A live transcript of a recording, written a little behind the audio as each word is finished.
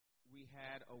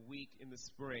had a week in the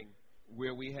spring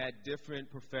where we had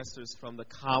different professors from the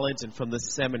college and from the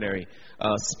seminary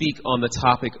speak on the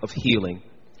topic of healing.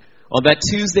 On that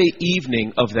Tuesday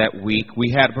evening of that week,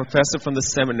 we had a professor from the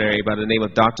seminary by the name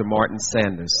of Dr. Martin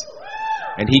Sanders.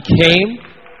 And he came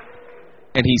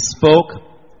and he spoke,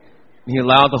 and he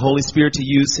allowed the Holy Spirit to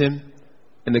use him,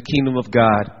 and the kingdom of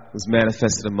God was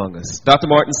manifested among us. Dr.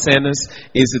 Martin Sanders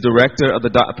is the director of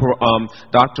the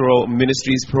doctoral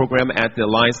ministries program at the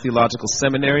Alliance Theological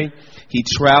Seminary. He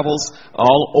travels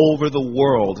all over the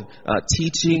world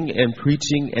teaching and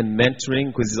preaching and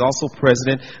mentoring, because he's also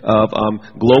president of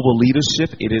Global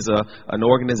Leadership. It is an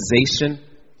organization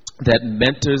that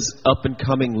mentors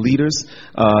up-and-coming leaders.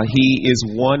 He is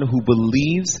one who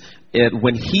believes that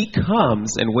when he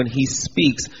comes and when he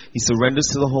speaks, he surrenders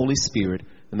to the Holy Spirit,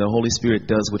 and the Holy Spirit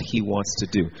does what he wants to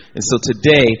do. And so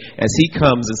today, as he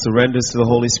comes and surrenders to the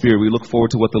Holy Spirit, we look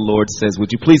forward to what the Lord says.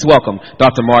 Would you please welcome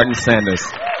Dr. Martin Sanders.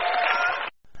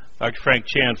 Dr. Frank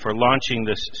Chan for launching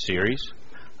this series.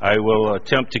 I will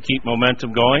attempt to keep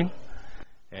momentum going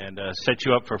and set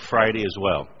you up for Friday as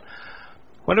well.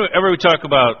 Whenever we talk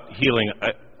about healing,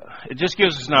 it just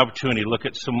gives us an opportunity to look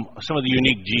at some of the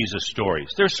unique Jesus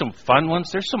stories. There's some fun ones.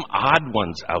 There's some odd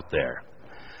ones out there.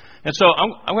 And so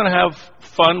I'm going to have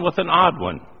fun with an odd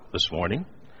one this morning.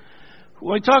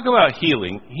 When we talk about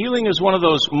healing, healing is one of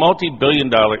those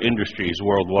multi-billion-dollar industries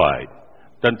worldwide.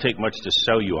 Doesn't take much to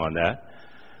sell you on that.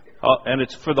 And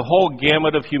it's for the whole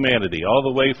gamut of humanity, all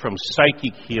the way from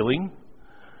psychic healing,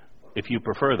 if you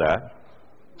prefer that,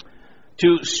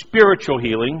 to spiritual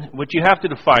healing, which you have to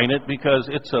define it because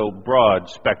it's a broad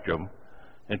spectrum,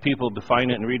 and people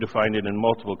define it and redefine it in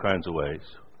multiple kinds of ways.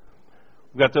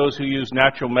 We've got those who use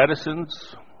natural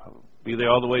medicines, be they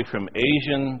all the way from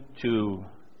Asian to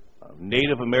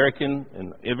Native American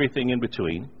and everything in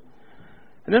between.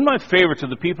 And then my favorites are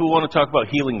the people who want to talk about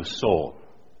healing the soul.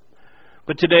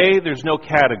 But today, there's no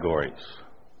categories.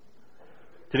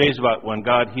 Today's about when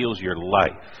God heals your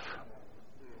life.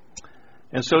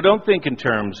 And so don't think in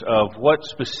terms of what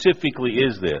specifically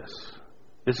is this.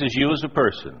 This is you as a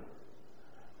person.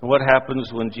 And what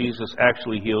happens when Jesus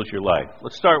actually heals your life?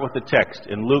 Let's start with the text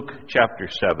in Luke chapter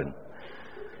 7.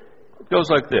 It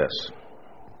goes like this.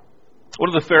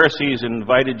 One of the Pharisees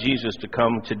invited Jesus to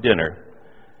come to dinner.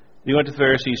 He went to the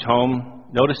Pharisee's home.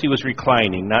 Notice he was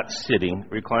reclining, not sitting.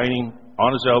 Reclining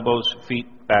on his elbows, feet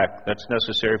back. That's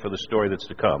necessary for the story that's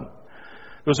to come.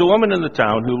 There was a woman in the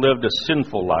town who lived a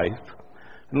sinful life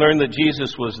and learned that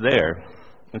Jesus was there.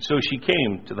 And so she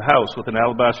came to the house with an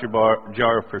alabaster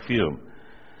jar of perfume.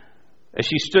 As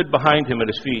she stood behind him at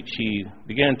his feet, she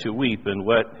began to weep and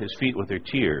wet his feet with her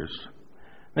tears.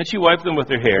 Then she wiped them with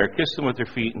her hair, kissed them with her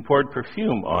feet, and poured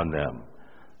perfume on them.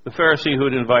 The Pharisee who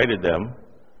had invited them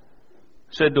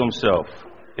said to himself,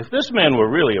 "If this man were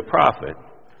really a prophet,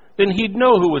 then he'd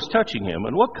know who was touching him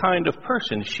and what kind of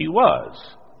person she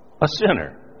was, a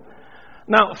sinner."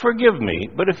 Now, forgive me,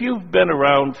 but if you've been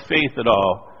around faith at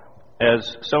all,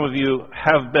 as some of you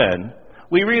have been,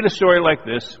 we read a story like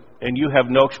this, and you have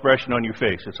no expression on your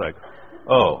face. It's like,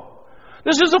 oh,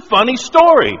 this is a funny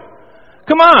story.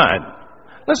 Come on,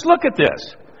 let's look at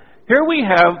this. Here we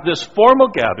have this formal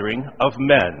gathering of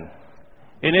men,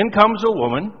 and in comes a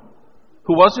woman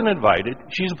who wasn't invited.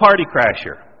 She's a party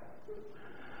crasher.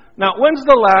 Now, when's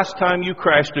the last time you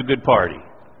crashed a good party?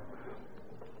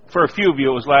 For a few of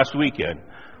you, it was last weekend.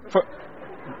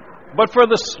 But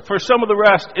for some of the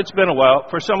rest, it's been a while.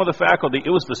 For some of the faculty, it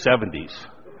was the 70s.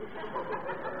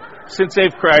 Since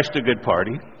they've crashed a good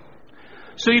party.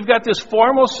 So you've got this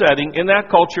formal setting in that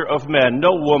culture of men,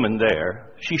 no woman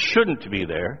there. She shouldn't be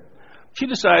there. She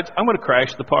decides, I'm going to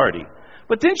crash the party.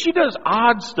 But then she does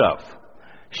odd stuff.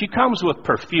 She comes with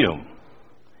perfume.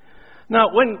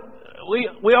 Now, when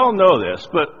we all know this,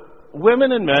 but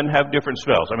women and men have different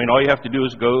smells. I mean, all you have to do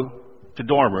is go to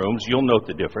dorm rooms. You'll note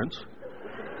the difference.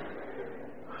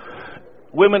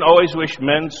 Women always wish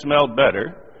men smelled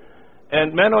better.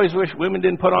 And men always wish women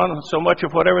didn't put on so much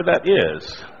of whatever that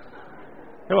is.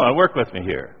 Come on, work with me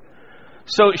here.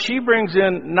 So she brings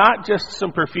in not just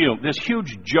some perfume, this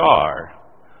huge jar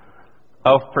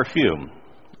of perfume,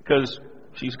 because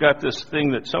she's got this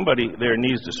thing that somebody there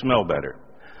needs to smell better.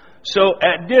 So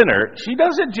at dinner, she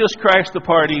doesn't just crash the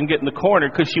party and get in the corner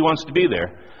because she wants to be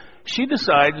there. She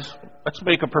decides, let's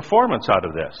make a performance out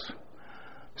of this.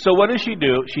 So what does she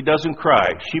do? She doesn't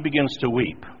cry. She begins to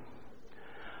weep.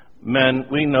 Men,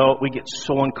 we know we get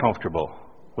so uncomfortable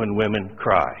when women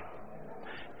cry.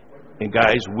 And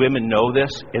guys, women know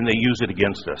this and they use it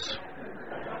against us.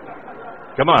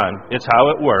 Come on, it's how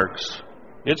it works.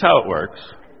 It's how it works.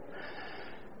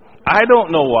 I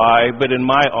don't know why, but in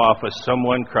my office,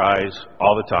 someone cries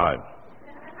all the time.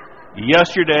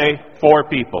 Yesterday, 4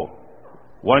 people.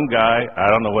 One guy, I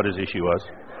don't know what his issue was,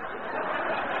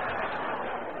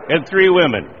 and 3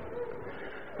 women.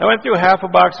 I went through half a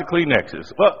box of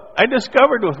Kleenexes. Well, I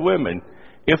discovered with women,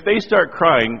 if they start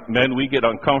crying, men, we get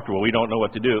uncomfortable. We don't know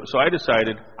what to do. So I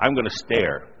decided I'm going to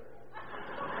stare.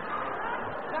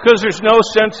 Because there's no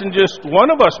sense in just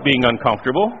one of us being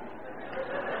uncomfortable.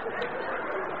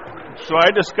 So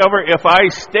I discover if I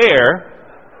stare,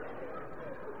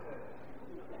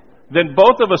 then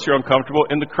both of us are uncomfortable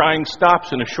and the crying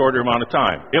stops in a shorter amount of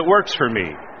time. It works for me.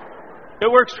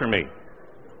 It works for me.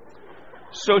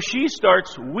 So she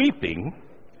starts weeping,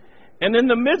 and in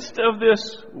the midst of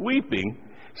this weeping,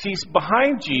 she's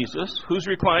behind Jesus, who's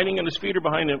reclining, and his feet are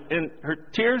behind him, and her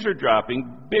tears are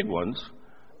dropping, big ones,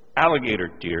 alligator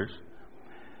tears,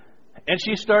 and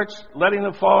she starts letting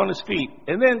them fall on his feet.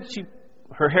 And then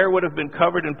her hair would have been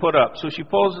covered and put up, so she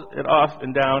pulls it off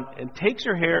and down and takes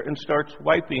her hair and starts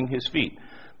wiping his feet.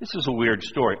 This is a weird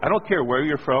story. I don't care where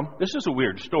you're from. This is a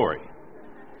weird story.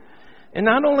 And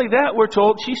not only that, we're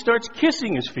told she starts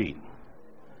kissing his feet.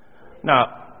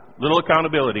 Now, little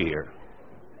accountability here.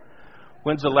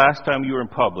 When's the last time you were in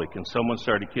public and someone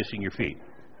started kissing your feet?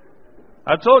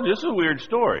 I told you, this is a weird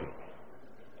story.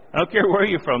 I don't care where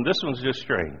you're from. This one's just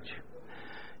strange.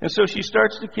 And so she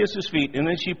starts to kiss his feet, and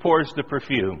then she pours the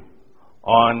perfume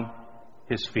on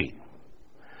his feet.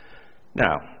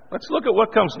 Now, let's look at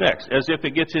what comes next, as if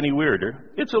it gets any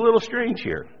weirder. It's a little strange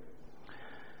here.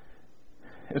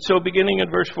 And so beginning in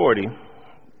verse 40,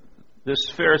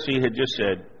 this Pharisee had just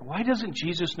said, why doesn't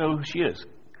Jesus know who she is?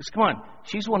 Because, come on,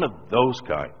 she's one of those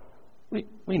kind.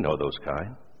 We know those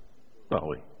kind, don't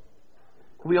we?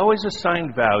 We always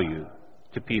assign value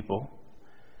to people,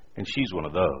 and she's one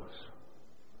of those.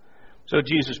 So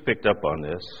Jesus picked up on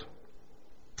this,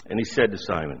 and he said to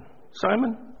Simon,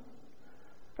 Simon,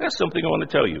 I have something I want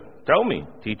to tell you. Tell me,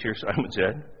 teacher, Simon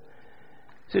said.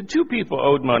 He said, 2 people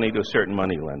owed money to a certain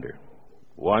moneylender.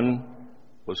 One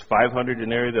was 500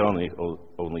 denarii, the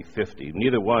only 50.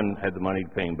 Neither one had the money to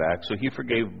pay him back, so he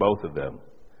forgave both of them.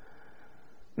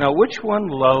 Now, which one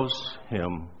loves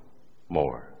him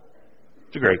more?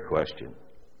 It's a great question.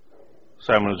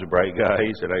 Simon was a bright guy.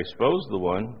 He said, I suppose the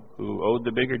one who owed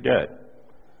the bigger debt.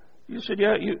 You said,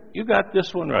 yeah, you got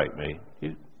this one right,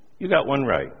 mate. You got one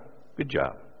right. Good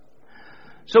job.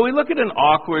 So we look at an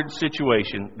awkward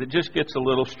situation that just gets a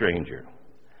little stranger.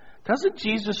 Doesn't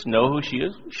Jesus know who she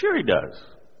is? Sure he does.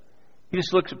 He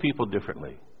just looks at people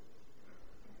differently.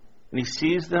 And he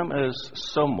sees them as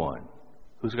someone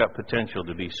who's got potential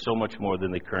to be so much more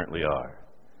than they currently are.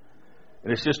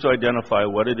 And it's just to identify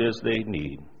what it is they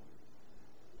need.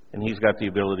 And he's got the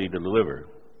ability to deliver.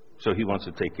 So he wants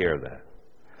to take care of that.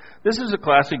 This is a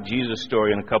classic Jesus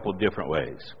story in a couple of different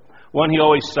ways. One, he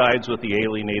always sides with the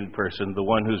alienated person, the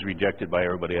one who's rejected by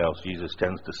everybody else. Jesus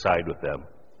tends to side with them.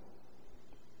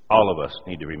 All of us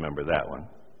need to remember that one.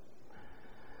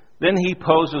 Then he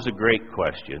poses a great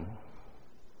question.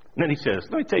 And then he says,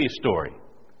 let me tell you a story.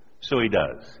 So he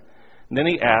does. And then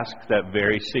he asks that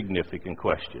very significant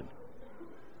question.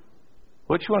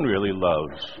 Which one really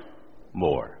loves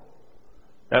more?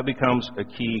 That becomes a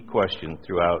key question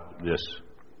throughout this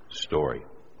story.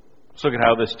 Let's look at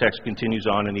how this text continues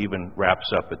on and even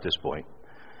wraps up at this point.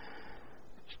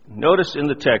 Notice in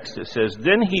the text it says,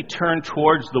 then he turned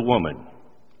towards the woman.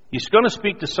 He's going to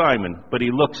speak to Simon, but he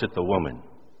looks at the woman.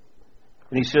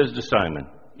 And he says to Simon,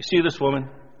 you see this woman?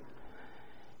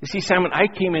 You see, Simon, I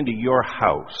came into your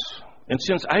house. And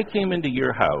since I came into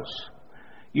your house,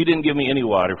 you didn't give me any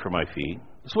water for my feet.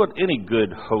 It's what any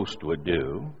good host would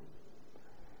do.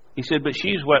 He said, but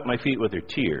she's wet my feet with her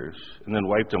tears and then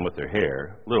wiped them with her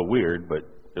hair. A little weird, but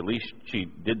at least she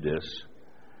did this.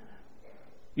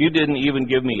 You didn't even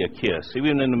give me a kiss.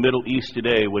 Even in the Middle East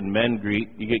today, when men greet,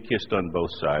 you get kissed on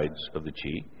both sides of the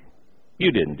cheek.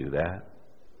 You didn't do that.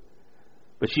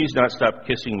 But she's not stopped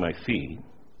kissing my feet.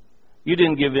 You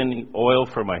didn't give any oil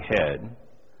for my head.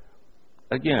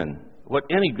 Again, what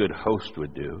any good host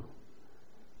would do.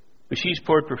 But she's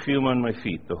poured perfume on my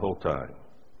feet the whole time.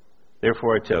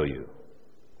 Therefore I tell you,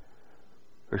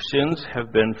 her sins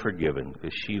have been forgiven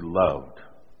because she loved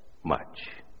much.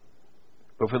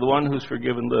 But for the one who's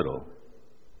forgiven little,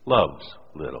 loves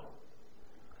little.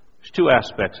 There's 2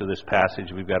 aspects of this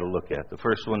passage we've got to look at. The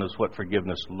first one is what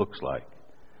forgiveness looks like.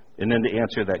 And then to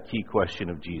answer that key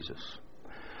question of Jesus.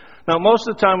 Now, most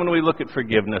of the time when we look at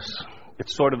forgiveness,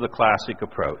 it's sort of the classic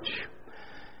approach.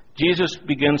 Jesus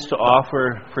begins to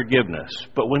offer forgiveness,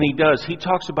 but when he does, he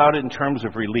talks about it in terms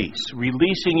of release.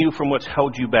 Releasing you from what's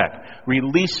held you back.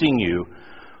 Releasing you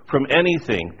from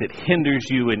anything that hinders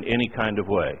you in any kind of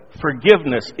way.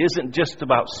 Forgiveness isn't just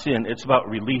about sin, it's about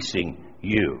releasing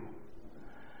you.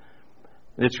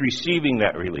 And it's receiving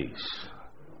that release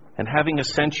and having a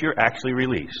sense you're actually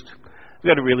released. I've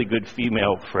got a really good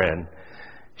female friend.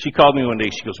 She called me one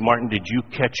day. She goes, Martin, did you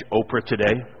catch Oprah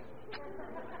today?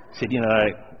 I said,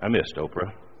 I missed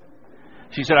Oprah.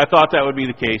 She said, I thought that would be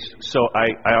the case, so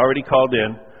I already called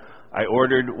in. I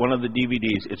ordered one of the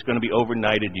DVDs. It's going to be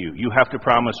overnighted you. You have to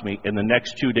promise me in the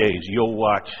next 2 days you'll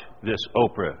watch this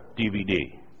Oprah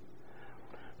DVD.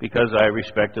 Because I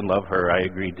respect and love her, I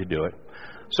agreed to do it.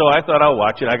 So I thought I'll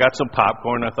watch it. I got some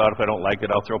popcorn. I thought if I don't like it,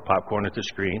 I'll throw popcorn at the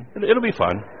screen. It'll be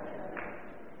fun.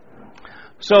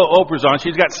 So Oprah's on.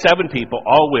 She's got 7 people,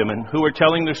 all women, who are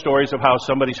telling their stories of how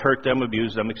somebody's hurt them,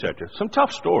 abused them, etc. Some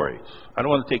tough stories. I don't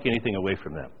want to take anything away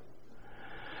from them.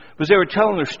 But as they were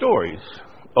telling their stories,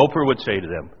 Oprah would say to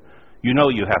them, you know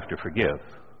you have to forgive.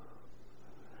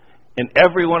 And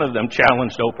every one of them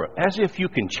challenged Oprah, as if you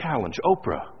can challenge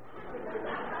Oprah.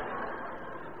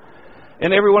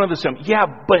 And every one of them said, yeah,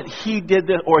 but he did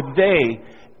that, or they,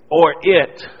 or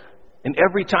it. And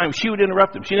every time she would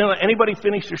interrupt them. She didn't let anybody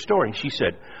finish their story. She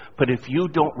said, but if you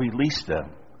don't release them,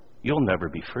 you'll never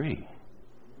be free.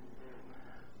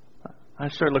 I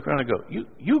started looking around and go,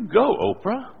 you go,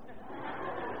 Oprah.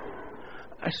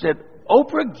 I said,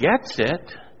 Oprah gets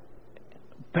it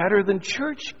better than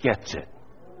church gets it.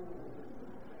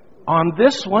 On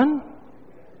this one,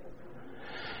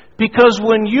 because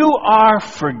when you are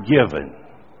forgiven,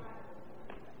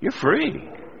 you're free.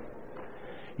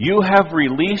 You have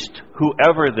released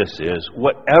whoever this is,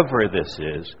 whatever this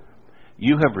is,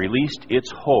 you have released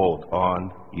its hold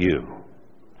on you.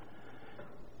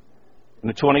 In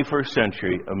the 21st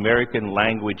century, American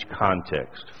language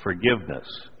context, forgiveness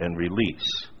and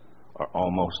release are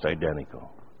almost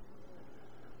identical.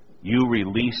 You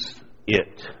release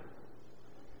it,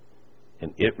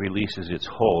 and it releases its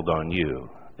hold on you.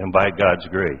 And by God's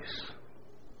grace,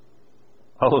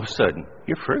 all of a sudden,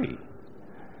 you're free.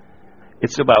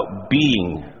 It's about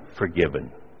being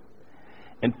forgiven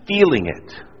and feeling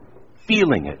it.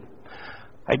 Feeling it.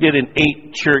 I did an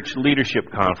 8-church leadership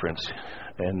conference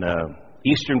in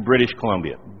eastern British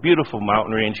Columbia. Beautiful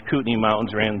mountain range. Kootenay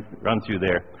Mountains run through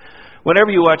there.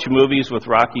 Whenever you watch movies with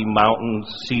Rocky Mountain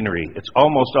scenery, it's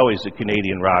almost always the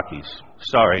Canadian Rockies.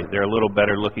 Sorry, they're a little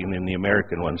better looking than the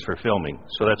American ones for filming,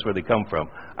 so that's where they come from.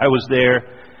 I was there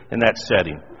in that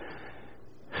setting.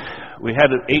 We had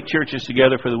 8 churches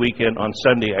together for the weekend. On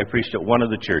Sunday, I preached at one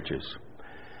of the churches.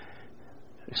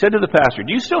 I said to the pastor,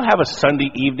 do you still have a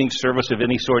Sunday evening service of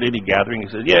any sort, any gathering? He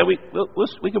said, yeah,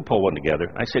 we can pull one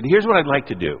together. I said, here's what I'd like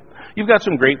to do. You've got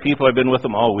some great people. I've been with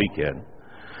them all weekend.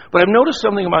 But I've noticed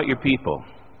something about your people.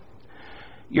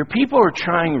 Your people are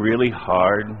trying really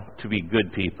hard to be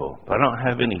good people, but I don't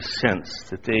have any sense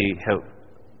that they have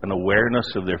an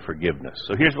awareness of their forgiveness.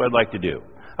 So here's what I'd like to do.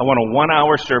 I want a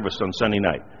 1-hour service on Sunday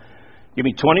night. Give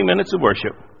me 20 minutes of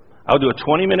worship. I'll do a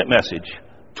 20-minute message,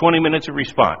 20 minutes of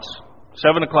response.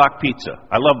 7 o'clock pizza.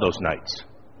 I love those nights.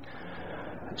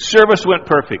 Service went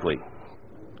perfectly.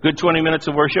 Good 20 minutes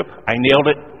of worship. I nailed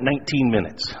it 19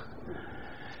 minutes.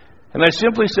 And I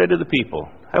simply said to the people,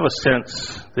 have a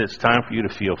sense that it's time for you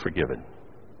to feel forgiven.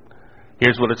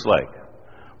 Here's what it's like.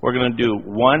 We're going to do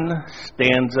one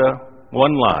stanza,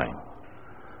 one line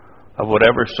of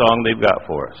whatever song they've got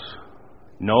for us.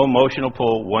 No emotional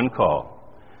pull, one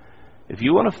call. If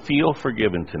you want to feel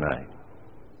forgiven tonight,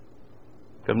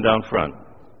 come down front.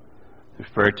 There's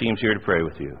prayer teams here to pray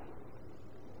with you.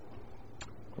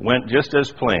 Went just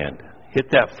as planned. Hit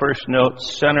that first note,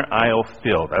 center aisle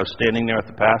filled. I was standing there with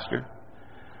the pastor.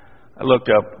 I looked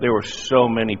up. There were so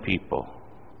many people.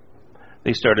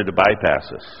 They started to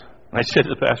bypass us. And I said to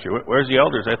the pastor, where's the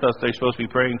elders? I thought they were supposed to be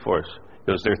praying for us.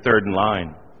 He goes, they're third in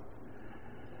line.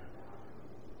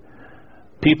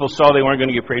 People saw they weren't going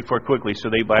to get prayed for quickly, so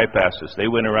they bypassed us. They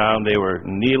went around. They were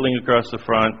kneeling across the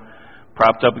front,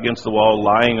 propped up against the wall,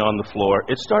 lying on the floor.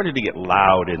 It started to get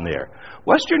loud in there.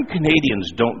 Western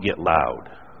Canadians don't get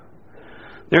loud.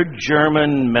 They're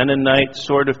German, Mennonite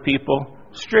sort of people,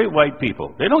 straight white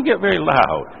people. They don't get very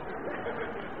loud.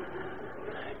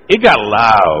 It got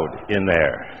loud in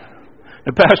there.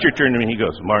 The pastor turned to me and he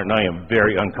goes, Martin, I am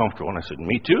very uncomfortable. And I said,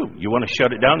 me too. You want to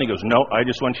shut it down? He goes, no, I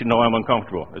just want you to know I'm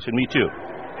uncomfortable. I said, me too.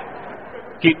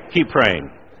 Keep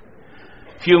praying.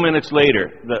 A few minutes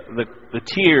later, the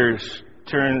tears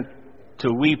turned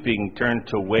to weeping, turned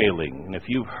to wailing. And if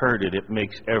you've heard it, it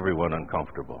makes everyone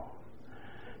uncomfortable.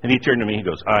 And he turned to me, he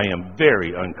goes, I am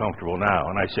very uncomfortable now.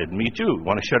 And I said, me too.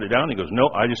 Want to shut it down? He goes, no,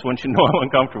 I just want you to know I'm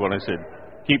uncomfortable. And I said,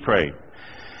 keep praying.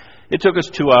 It took us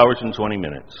 2 hours and 20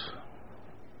 minutes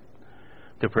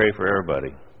to pray for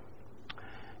everybody.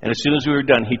 And as soon as we were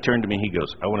done, he turned to me, he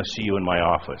goes, I want to see you in my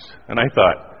office. And I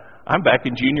thought, I'm back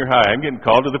in junior high. I'm getting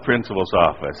called to the principal's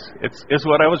office. It's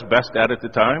what I was best at the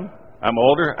time. I'm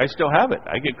older. I still have it.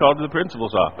 I get called to the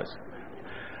principal's office.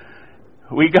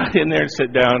 We got in there and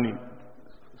sat down,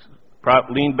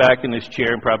 leaned back in his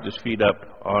chair and propped his feet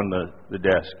up on the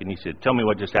desk. And he said, "Tell me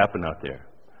what just happened out there."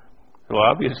 Well,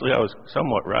 obviously I was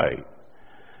somewhat right.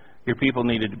 Your people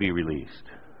needed to be released.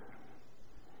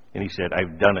 And he said,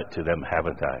 "I've done it to them,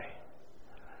 haven't I?"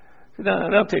 I said, "No,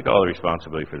 don't take all the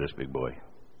responsibility for this, big boy.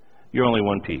 You're only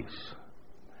one piece.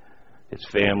 It's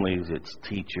families, it's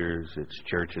teachers, it's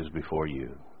churches before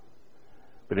you.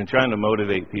 But in trying to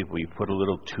motivate people, you put a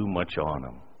little too much on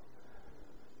them.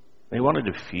 They wanted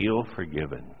to feel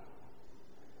forgiven."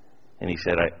 And he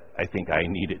said, I think I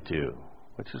need it too,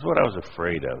 which is what I was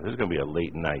afraid of. There's going to be a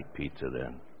late night pizza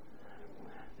then.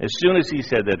 As soon as he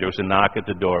said that, there was a knock at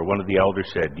the door. One of the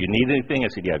elders said, "Do you need anything?" I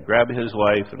said, "Yeah, grab his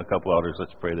wife and a couple elders.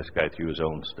 Let's pray this guy through his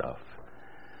own stuff."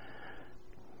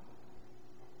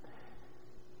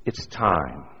 It's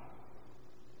time.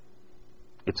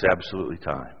 It's absolutely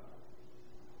time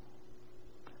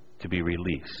to be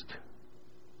released.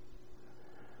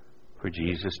 For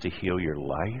Jesus to heal your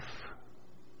life,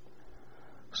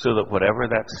 so that whatever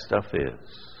that stuff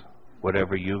is,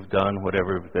 whatever you've done,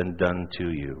 whatever has been done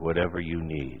to you, whatever you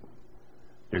need,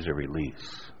 there's a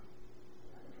release.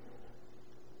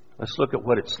 Let's look at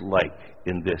what it's like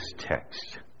in this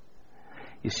text.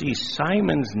 You see,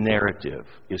 Simon's narrative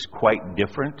is quite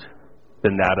different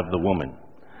than that of the woman.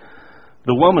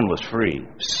 The woman was free.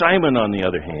 Simon, on the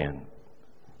other hand,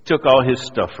 took all his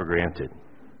stuff for granted.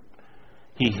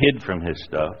 He hid from his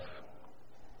stuff.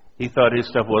 He thought his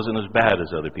stuff wasn't as bad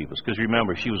as other people's. Because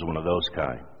remember, she was one of those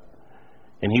kind.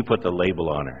 And he put the label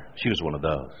on her. She was one of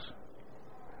those.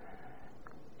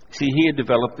 See, he had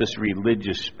developed this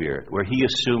religious spirit where he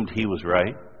assumed he was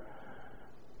right.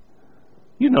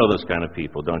 You know those kind of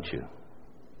people, don't you?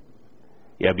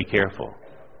 Yeah, be careful.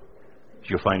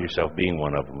 You'll find yourself being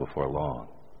one of them before long.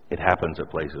 It happens at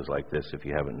places like this if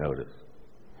you haven't noticed.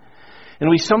 And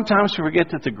we sometimes forget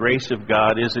that the grace of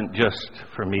God isn't just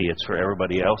for me, it's for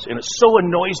everybody else. And it so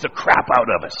annoys the crap out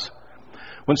of us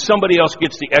when somebody else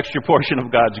gets the extra portion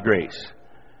of God's grace,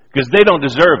 because they don't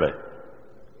deserve it,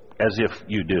 as if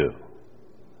you do.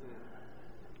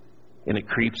 And it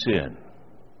creeps in.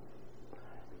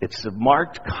 It's a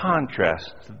marked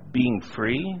contrast to being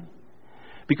free,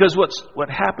 because what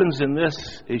happens in this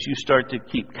is you start to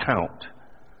keep count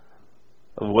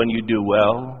of when you do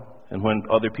well and when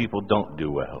other people don't do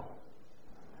well.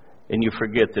 And you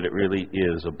forget that it really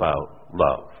is about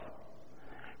love.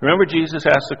 Remember Jesus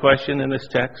asked the question in this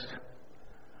text?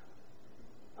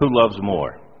 Who loves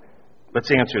more?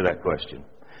 Let's answer that question.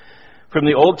 From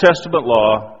the Old Testament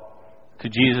law to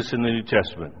Jesus in the New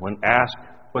Testament, when asked,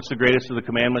 what's the greatest of the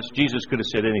commandments? Jesus could have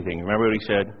said anything. Remember what he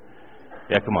said?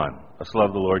 Yeah, come on. Let's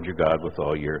love the Lord your God with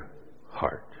all your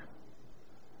heart.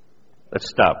 Let's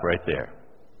stop right there.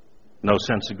 No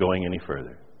sense of going any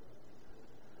further.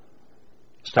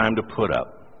 It's time to put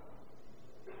up.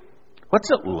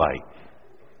 What's it like?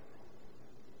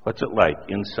 What's it like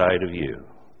inside of you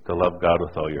to love God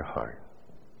with all your heart?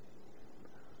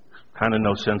 Kind of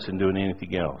no sense in doing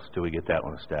anything else till we get that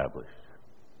one established.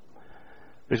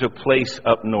 There's a place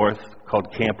up north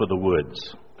called Camp of the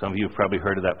Woods. Some of you have probably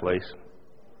heard of that place.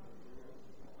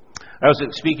 I was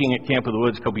speaking at Camp of the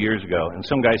Woods a couple years ago, and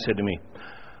some guy said to me,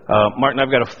 Martin,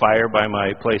 I've got a fire by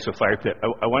my place, a fire pit.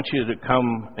 I want you to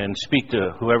come and speak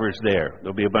to whoever's there.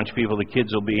 There'll be a bunch of people. The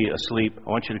kids will be asleep. I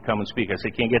want you to come and speak. I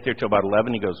said, can't get there till about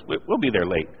 11. He goes, we'll be there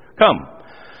late. Come.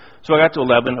 So I got to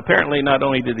 11. Apparently, not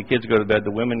only did the kids go to bed,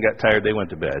 the women got tired. They went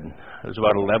to bed. It was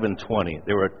about 11:20.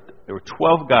 There were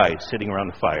 12 guys sitting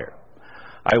around the fire.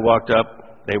 I walked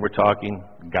up. They were talking.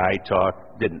 Guy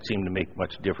talk. Didn't seem to make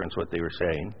much difference what they were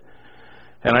saying.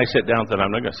 And I sat down and thought, I'm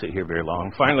not going to sit here very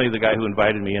long. Finally, the guy who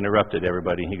invited me interrupted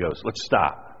everybody. He goes, let's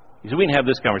stop. He said, we can have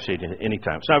this conversation at any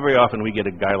time. It's not very often we get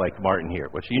a guy like Martin here,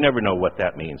 which you never know what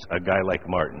that means, a guy like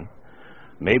Martin.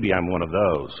 Maybe I'm one of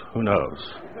those. Who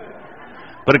knows?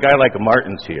 But a guy like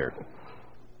Martin's here.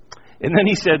 And then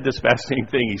he said this fascinating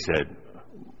thing. He said,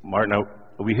 Martin,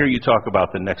 we hear you talk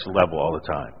about the next level all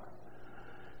the time.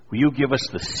 Will you give us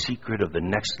the secret of the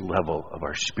next level of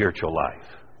our spiritual life?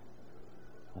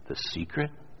 The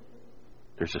secret?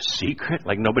 There's a secret?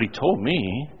 Like nobody told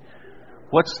me.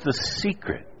 What's the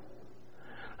secret?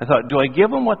 I thought, do I give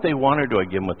them what they want or do I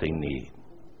give them what they need?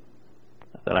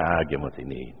 I thought, I give them what they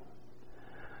need.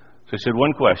 So I said,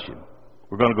 one question.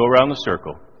 We're going to go around the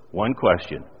circle. One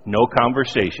question. No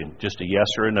conversation. Just a yes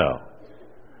or a no.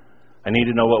 I need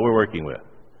to know what we're working with.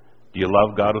 Do you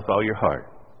love God with all your heart?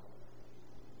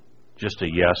 Just a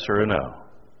yes or a no.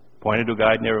 Pointed to a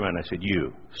guy I'd never met. I said,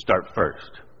 you, start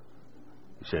first.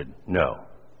 He said, no.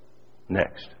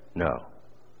 Next, no.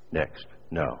 Next,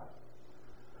 no.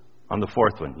 On the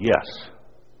fourth one, yes.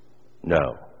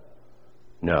 No.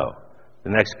 No.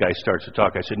 The next guy starts to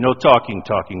talk. I said, no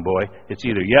talking boy. It's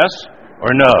either yes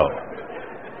or no.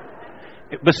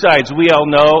 Besides, we all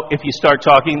know if you start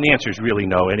talking, the answer is really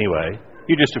no anyway.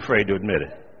 You're just afraid to admit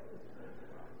it.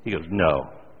 He goes, no,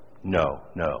 no,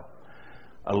 no.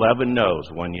 11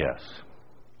 no's, 1 yes.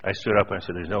 I stood up and I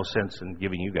said, there's no sense in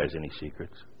giving you guys any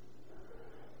secrets.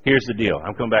 Here's the deal.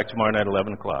 I'm coming back tomorrow night at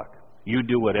 11 o'clock. You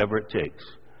do whatever it takes.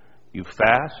 You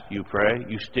fast, you pray,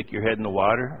 you stick your head in the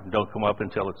water, and don't come up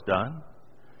until it's done.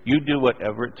 You do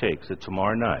whatever it takes that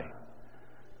tomorrow night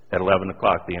at 11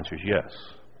 o'clock, the answer is yes.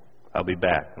 I'll be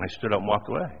back. And I stood up and walked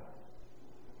away.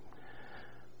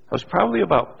 I was probably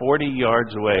about 40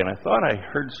 yards away, and I thought I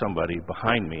heard somebody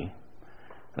behind me.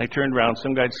 And I turned around.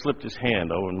 Some guy had slipped his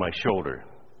hand over my shoulder,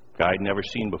 guy I'd never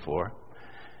seen before.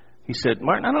 He said,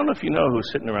 Martin, I don't know if you know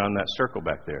who's sitting around that circle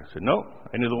back there. I said, no,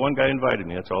 I knew the one guy invited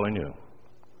me. That's all I knew.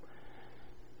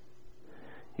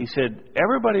 He said,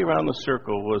 everybody around the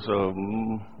circle was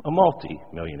a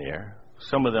multi-millionaire.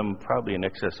 Some of them probably in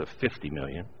excess of 50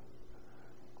 million.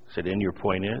 I said, and your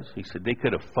point is? He said, they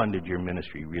could have funded your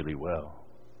ministry really well.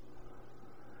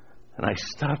 And I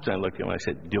stopped and I looked at him and I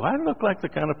said, do I look like the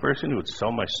kind of person who would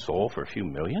sell my soul for a few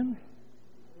million?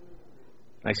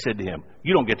 And I said to him,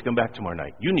 you don't get to come back tomorrow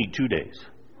night. You need 2 days.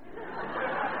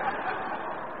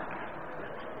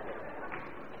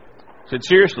 I said,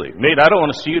 seriously, mate, I don't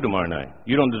want to see you tomorrow night.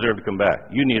 You don't deserve to come back.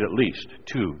 You need at least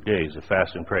 2 days of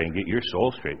fast and pray and get your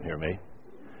soul straight in here, mate.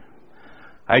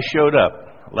 I showed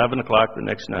up 11 o'clock the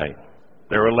next night.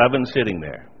 There were 11 sitting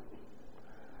there.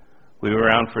 We were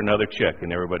around for another check,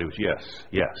 and everybody was yes,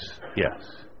 yes,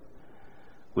 yes.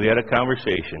 We had a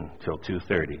conversation till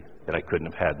 2:30 that I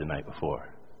couldn't have had the night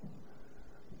before.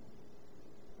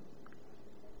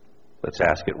 Let's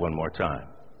ask it one more time.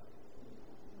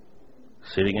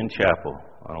 Sitting in chapel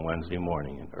on a Wednesday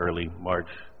morning in early March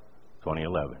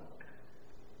 2011.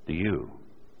 Do you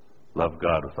love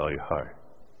God with all your heart?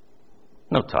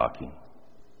 No talking.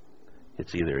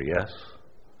 It's either a yes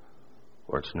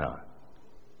or it's not.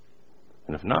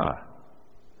 And if not,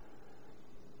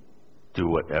 do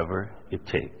whatever it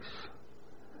takes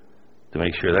to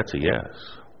make sure that's a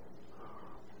yes.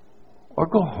 Or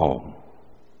go home.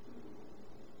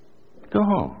 Go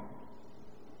home.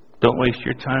 Don't waste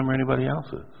your time or anybody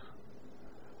else's.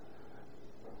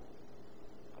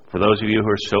 For those of you who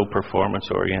are so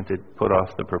performance-oriented, put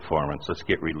off the performance. Let's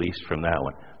get released from that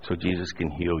one so Jesus can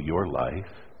heal your life.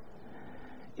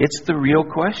 It's the real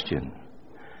question.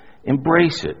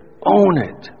 Embrace it. Own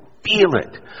it. Feel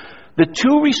it. The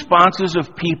two responses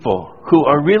of people who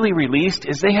are really released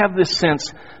is they have this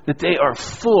sense that they are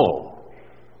full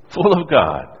of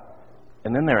God,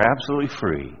 and then they're absolutely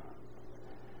free.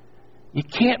 You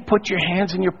can't put your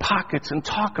hands in your pockets and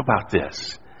talk about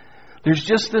this. There's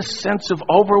just this sense of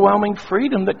overwhelming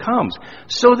freedom that comes,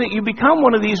 so that you become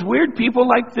one of these weird people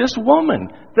like this woman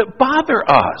that bother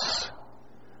us,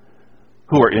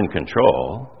 who are in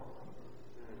control,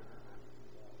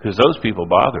 because those people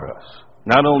bother us.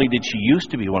 Not only did she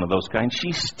used to be one of those kind,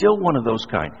 she's still one of those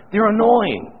kind. They're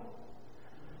annoying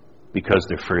because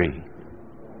they're free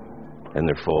and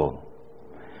they're full.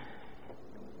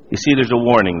 You see, there's a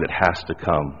warning that has to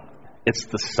come. It's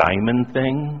the Simon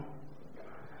thing.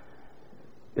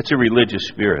 It's a religious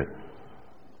spirit.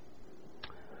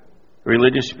 A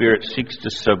religious spirit seeks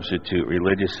to substitute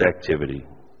religious activity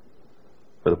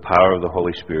for the power of the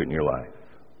Holy Spirit in your life.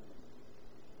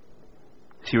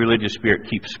 See, religious spirit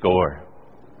keeps score.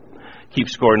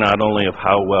 Keeps score not only of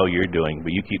how well you're doing,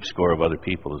 but you keep score of other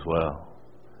people as well.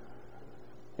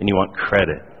 And you want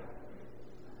credit.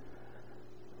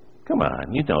 Come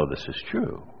on, you know this is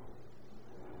true.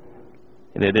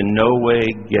 And it in no way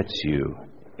gets you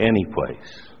any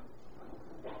place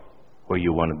where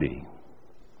you want to be.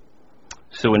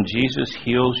 So when Jesus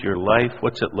heals your life,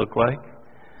 what's it look like?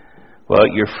 Well,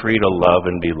 you're free to love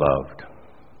and be loved.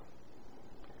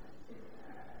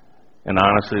 And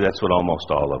honestly, that's what almost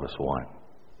all of us want.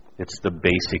 It's the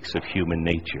basics of human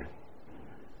nature.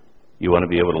 You want to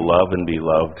be able to love and be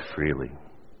loved freely.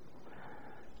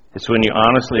 It's when you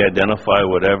honestly identify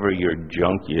whatever your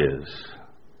junk is.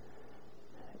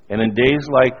 And in days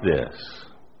like this,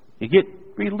 you get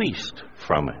released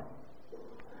from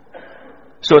it.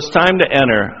 So it's time to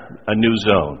enter a new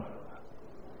zone.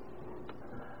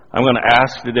 I'm going to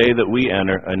ask today that we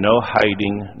enter a no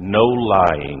hiding, no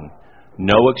lying,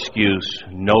 no excuse,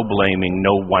 no blaming,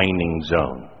 no whining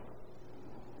zone.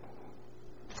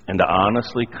 And to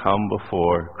honestly come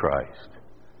before Christ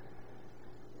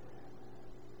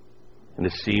and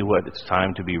to see what it's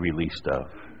time to be released of.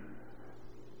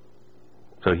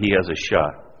 So he has a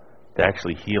shot to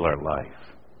actually heal our life.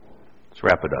 Let's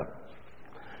wrap it up.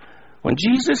 When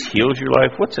Jesus heals your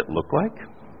life, what's it look like?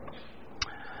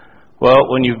 Well,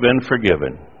 when you've been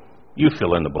forgiven, you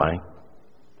fill in the blank,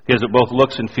 because it both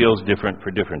looks and feels different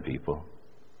for different people.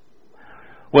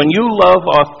 When you love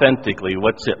authentically,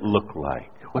 what's it look like?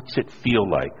 What's it feel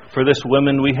like? For this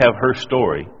woman, we have her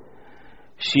story.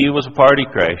 She was a party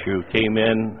crasher who came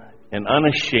in and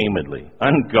unashamedly,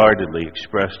 unguardedly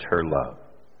expressed her love.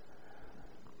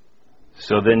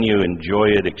 So then you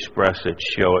enjoy it, express it,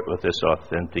 show it with this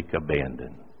authentic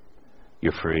abandon.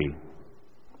 You're free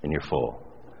and you're full.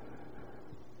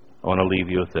 I want to leave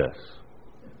you with this.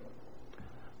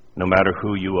 No matter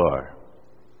who you are,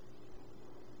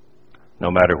 no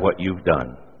matter what you've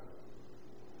done,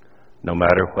 no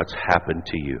matter what's happened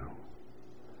to you,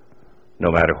 no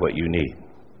matter what you need,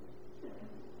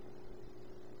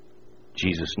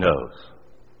 Jesus knows.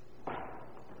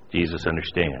 Jesus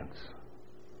understands.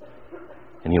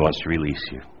 And he wants to release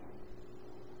you.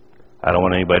 I don't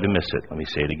want anybody to miss it. Let me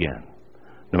say it again.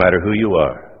 No matter who you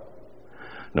are,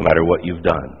 no matter what you've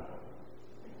done,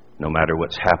 no matter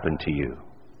what's happened to you,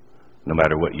 no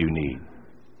matter what you need,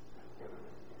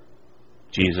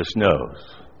 Jesus knows.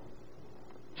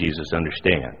 Jesus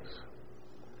understands.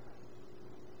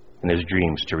 And his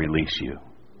dreams to release you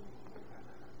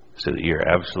so that you're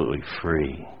absolutely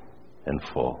free and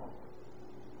full.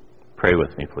 Pray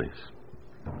with me, please.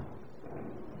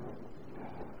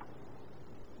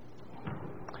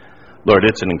 Lord,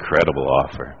 it's an incredible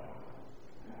offer.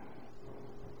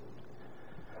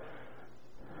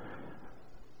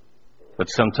 But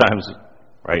sometimes,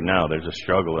 right now, there's a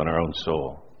struggle in our own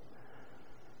soul.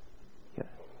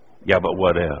 Yeah, but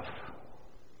what if?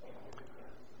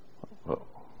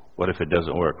 What if it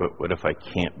doesn't work? What if I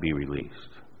can't be released?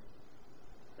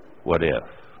 What if?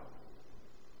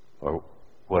 Or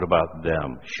what about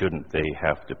them? Shouldn't they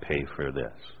have to pay for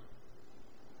this?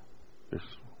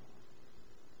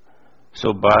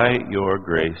 So by your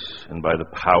grace and by the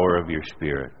power of your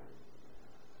Spirit,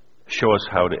 show us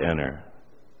how to enter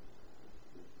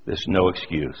this no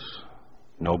excuse,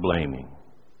 no blaming,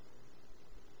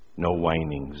 no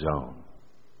whining zone.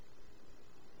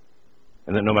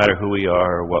 And that no matter who we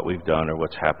are or what we've done or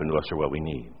what's happened to us or what we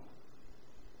need,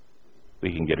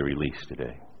 we can get a release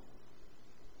today.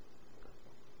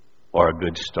 Or a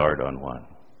good start on one.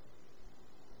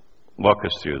 Walk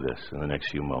us through this in the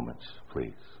next few moments,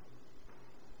 please.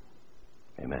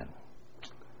 Amen.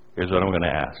 Here's what I'm going to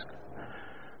ask.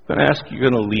 I'm going to ask you're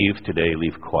going to leave today,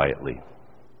 leave quietly.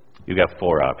 You've got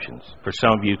 4 options. For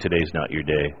some of you, today's not your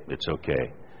day. It's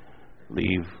okay.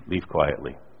 Leave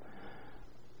quietly.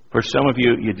 For some of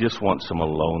you, you just want some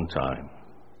alone time.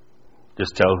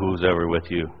 Just tell who's ever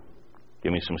with you,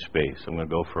 give me some space. I'm going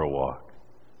to go for a walk.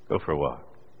 Go for a walk.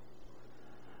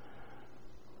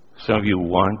 Some of you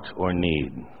want or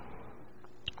need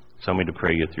somebody to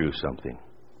pray you through something.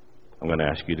 I'm going to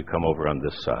ask you to come over on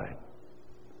this side.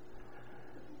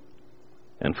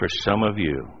 And for some of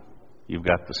you, you've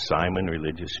got the Simon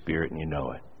religious spirit and you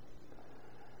know it.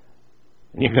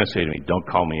 And you're going to say to me, don't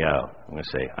call me out. I'm going to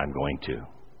say, I'm going to.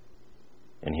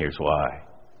 And here's why.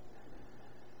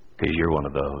 Because you're one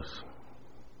of those.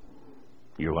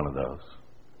 You're one of those.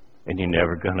 And you're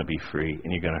never going to be free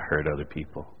and you're going to hurt other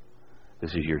people.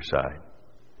 This is your side.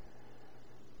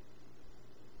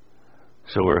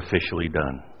 So we're officially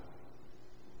done.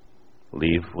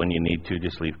 Leave when you need to,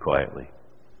 just leave quietly.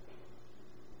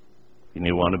 If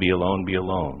you want to be alone, be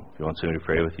alone. If you want somebody to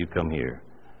pray with you, come here.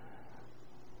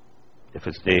 If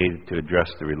it's day to address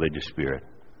the religious spirit,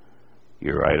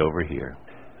 you're right over here.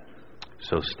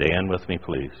 So stand with me,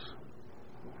 please.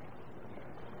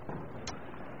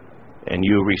 And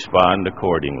you respond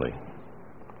accordingly.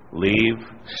 Leave,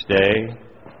 stay,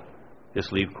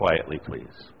 just leave quietly,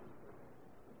 please.